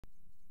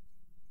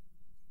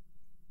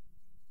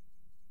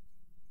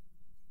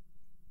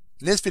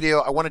In this video,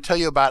 I want to tell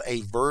you about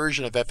a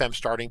version of FM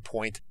Starting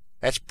Point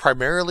that's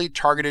primarily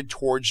targeted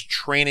towards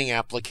training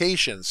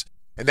applications,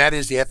 and that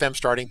is the FM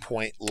Starting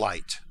Point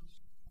Lite.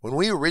 When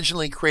we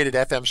originally created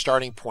FM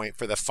Starting Point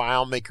for the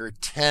FileMaker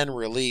 10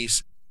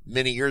 release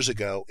many years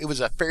ago, it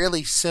was a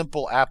fairly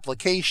simple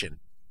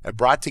application that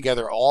brought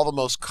together all the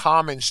most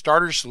common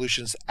starter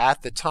solutions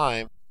at the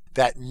time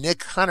that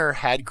Nick Hunter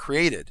had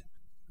created.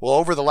 Well,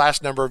 over the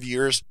last number of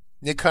years,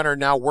 Nick Hunter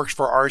now works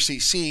for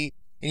RCC,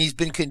 and he's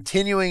been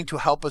continuing to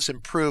help us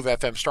improve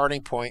FM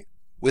Starting Point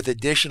with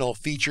additional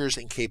features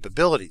and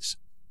capabilities.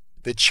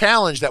 The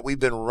challenge that we've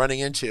been running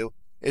into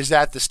is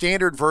that the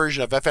standard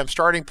version of FM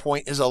Starting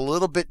Point is a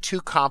little bit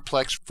too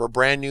complex for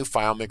brand new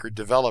FileMaker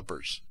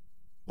developers.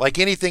 Like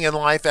anything in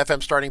life,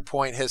 FM Starting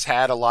Point has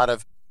had a lot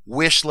of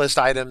wish list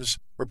items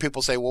where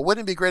people say, well,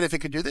 wouldn't it be great if it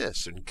could do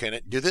this? And can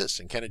it do this?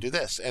 And can it do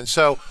this? And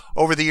so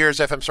over the years,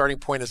 FM Starting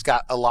Point has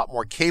got a lot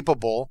more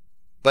capable,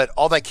 but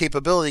all that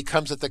capability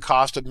comes at the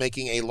cost of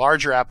making a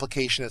larger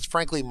application that's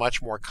frankly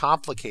much more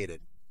complicated.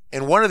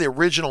 And one of the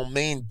original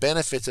main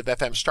benefits of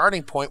FM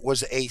Starting Point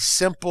was a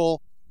simple,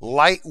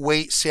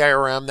 lightweight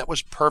CRM that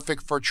was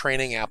perfect for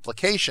training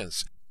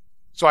applications.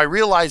 So I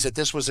realized that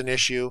this was an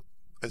issue.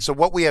 And so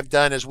what we have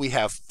done is we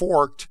have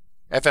forked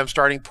FM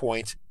Starting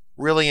Point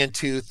really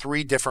into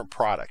three different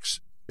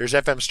products. There's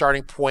FM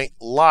Starting Point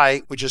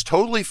Lite, which is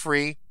totally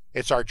free.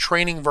 It's our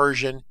training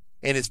version,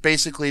 and it's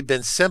basically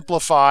been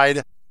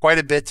simplified quite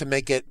a bit to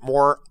make it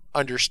more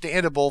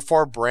understandable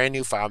for brand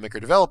new FileMaker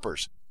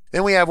developers.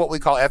 Then we have what we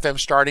call FM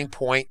Starting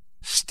Point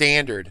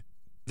Standard.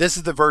 This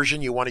is the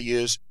version you want to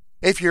use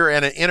if you're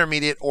an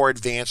intermediate or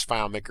advanced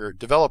FileMaker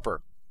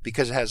developer,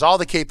 because it has all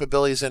the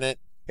capabilities in it.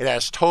 It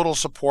has total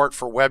support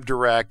for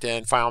WebDirect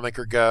and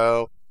FileMaker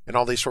Go and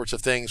all these sorts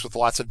of things with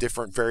lots of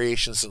different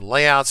variations and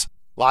layouts,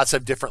 lots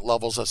of different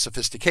levels of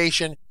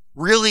sophistication.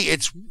 Really,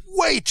 it's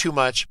way too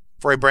much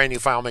for a brand new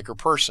FileMaker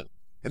person.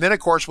 And then, of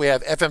course, we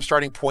have FM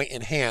Starting Point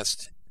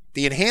Enhanced.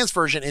 The enhanced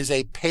version is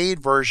a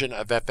paid version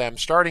of FM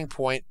Starting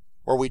Point,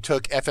 where we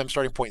took FM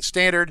Starting Point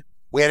Standard,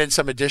 we added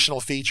some additional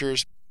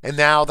features, and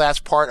now that's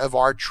part of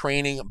our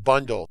training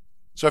bundle.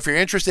 So if you're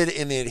interested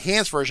in the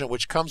enhanced version,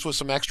 which comes with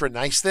some extra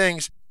nice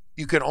things,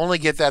 you can only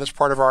get that as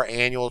part of our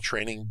annual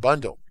training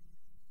bundle.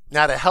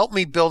 Now, to help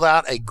me build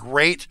out a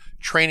great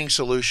training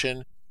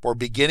solution for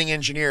beginning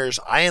engineers,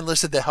 I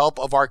enlisted the help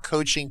of our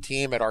coaching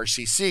team at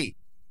RCC.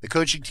 The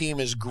coaching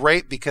team is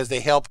great because they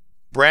help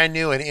brand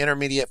new and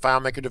intermediate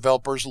FileMaker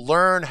developers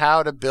learn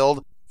how to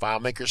build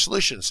FileMaker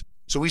Solutions.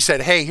 So we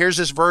said, hey, here's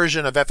this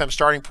version of FM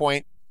Starting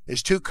Point.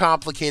 It's too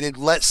complicated.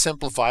 Let's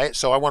simplify it.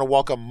 So I want to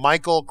welcome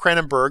Michael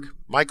Crenenberg.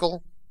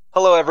 Michael.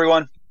 Hello,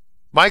 everyone.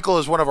 Michael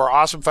is one of our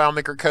awesome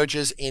FileMaker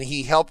coaches, and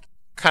he helped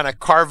kind of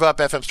carve up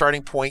FM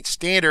Starting Point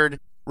Standard,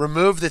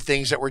 remove the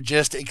things that were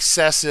just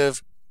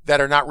excessive,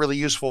 that are not really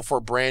useful for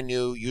brand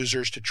new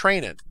users to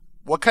train in.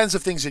 What kinds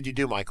of things did you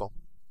do, Michael?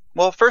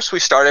 Well, first we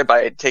started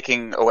by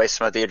taking away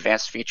some of the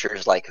advanced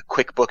features like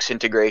QuickBooks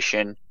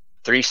integration,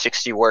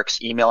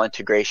 360works email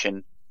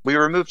integration. We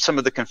removed some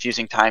of the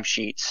confusing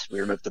timesheets. We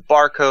removed the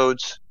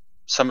barcodes,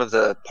 some of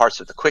the parts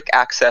of the quick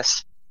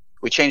access.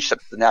 We changed up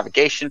the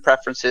navigation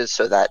preferences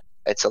so that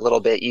it's a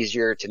little bit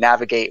easier to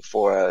navigate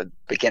for a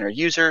beginner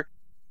user.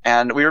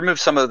 And we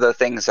removed some of the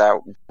things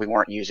that we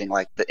weren't using,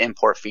 like the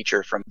import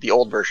feature from the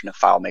old version of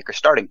FileMaker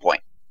Starting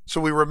Point. So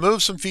we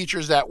removed some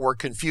features that were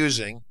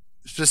confusing,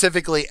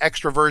 specifically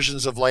extra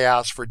versions of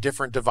layouts for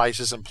different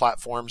devices and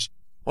platforms.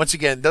 Once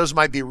again, those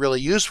might be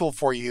really useful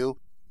for you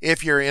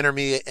if you're an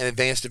intermediate and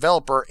advanced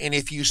developer. And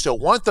if you still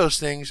want those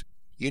things,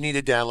 you need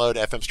to download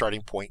FM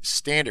Starting Point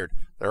Standard.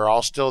 They're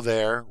all still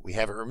there. We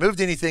haven't removed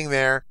anything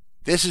there.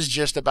 This is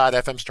just about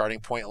FM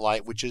Starting Point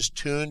Lite, which is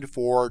tuned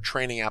for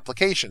training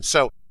applications.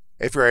 So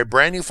if you're a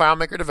brand new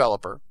FileMaker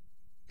developer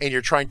and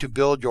you're trying to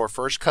build your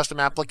first custom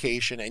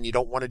application and you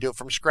don't want to do it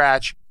from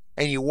scratch,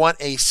 and you want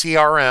a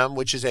CRM,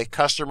 which is a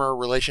customer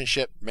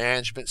relationship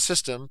management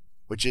system,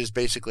 which is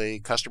basically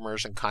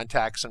customers and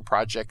contacts and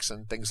projects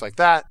and things like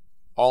that,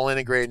 all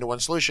integrated into one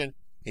solution,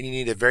 and you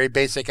need a very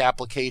basic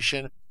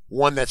application,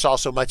 one that's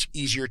also much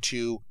easier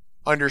to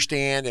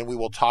understand and we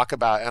will talk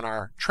about in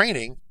our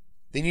training,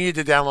 then you need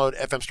to download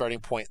FM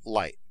Starting Point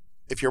Lite.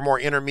 If you're more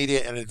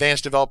intermediate and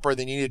advanced developer,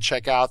 then you need to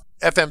check out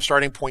FM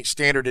Starting Point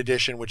Standard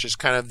Edition, which is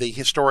kind of the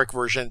historic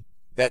version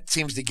that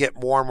seems to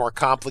get more and more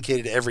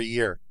complicated every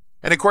year.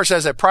 And of course,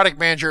 as a product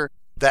manager,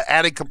 the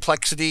added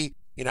complexity,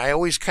 I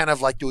always kind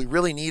of like, do we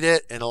really need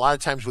it? And a lot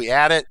of times we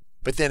add it,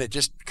 but then it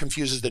just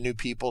confuses the new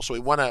people. So we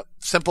want to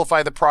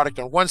simplify the product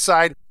on one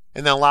side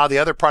and then allow the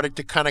other product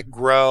to kind of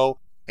grow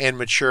and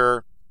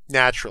mature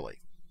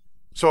naturally.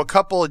 So a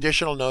couple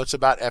additional notes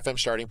about FM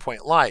Starting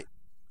Point Lite.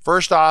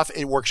 First off,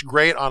 it works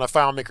great on a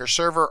FileMaker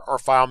server or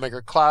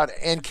FileMaker cloud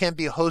and can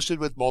be hosted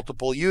with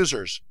multiple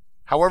users.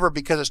 However,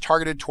 because it's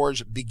targeted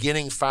towards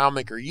beginning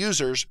FileMaker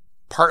users,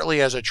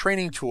 partly as a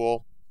training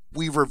tool,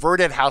 we've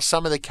reverted how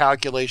some of the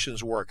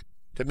calculations work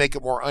to make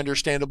it more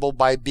understandable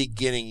by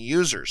beginning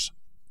users.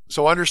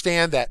 So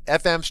understand that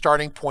FM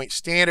Starting Point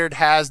Standard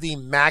has the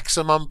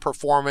maximum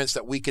performance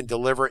that we can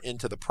deliver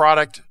into the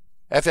product.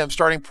 FM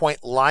Starting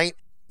Point Lite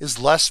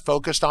is less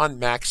focused on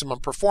maximum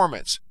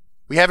performance.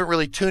 We haven't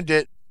really tuned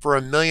it for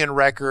 1 million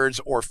records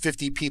or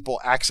 50 people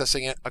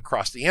accessing it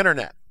across the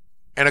internet.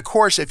 And of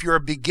course, if you're a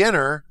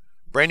beginner,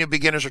 brand new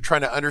beginners are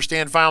trying to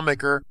understand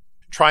FileMaker,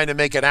 trying to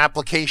make an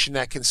application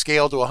that can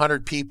scale to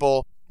 100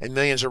 people and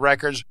millions of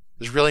records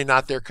is really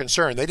not their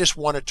concern. They just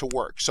want it to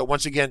work. So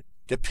once again,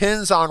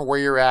 depends on where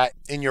you're at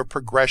in your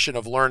progression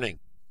of learning.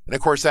 And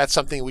of course, that's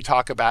something we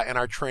talk about in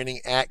our training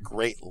at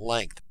great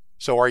length.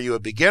 So are you a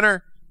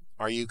beginner?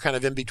 Are you kind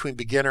of in between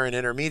beginner and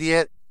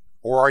intermediate?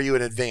 Or are you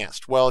an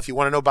advanced? Well, if you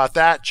want to know about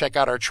that, check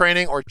out our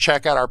training or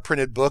check out our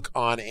printed book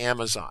on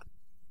Amazon.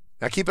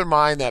 Now keep in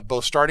mind that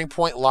both Starting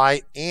Point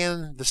Lite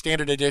and the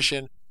Standard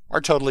Edition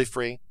are totally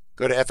free.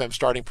 Go to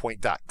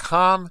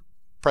fmstartingpoint.com,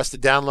 press the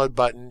download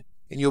button,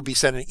 and you'll be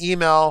sent an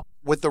email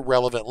with the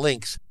relevant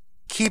links.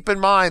 Keep in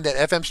mind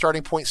that FM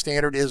Starting Point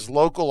Standard is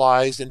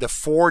localized into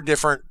 4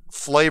 different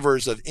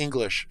flavors of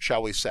English,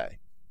 shall we say.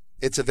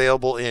 It's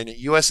available in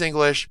US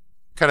English,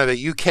 kind of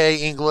a UK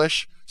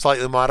English,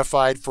 slightly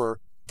modified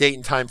for date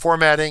and time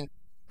formatting,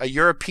 a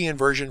European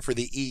version for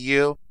the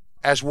EU,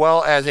 as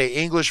well as an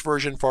English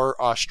version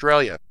for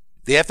Australia.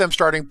 The FM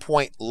Starting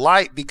Point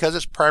Lite, because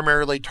it's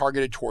primarily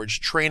targeted towards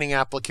training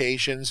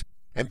applications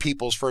and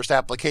people's first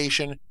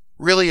application,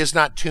 really is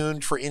not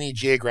tuned for any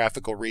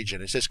geographical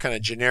region. It's just kind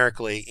of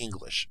generically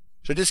English.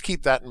 So just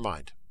keep that in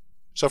mind.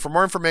 So for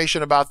more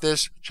information about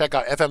this, check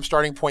out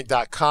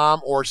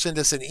fmstartingpoint.com or send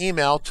us an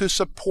email to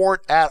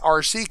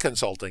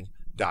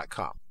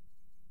support@rcconsulting.com.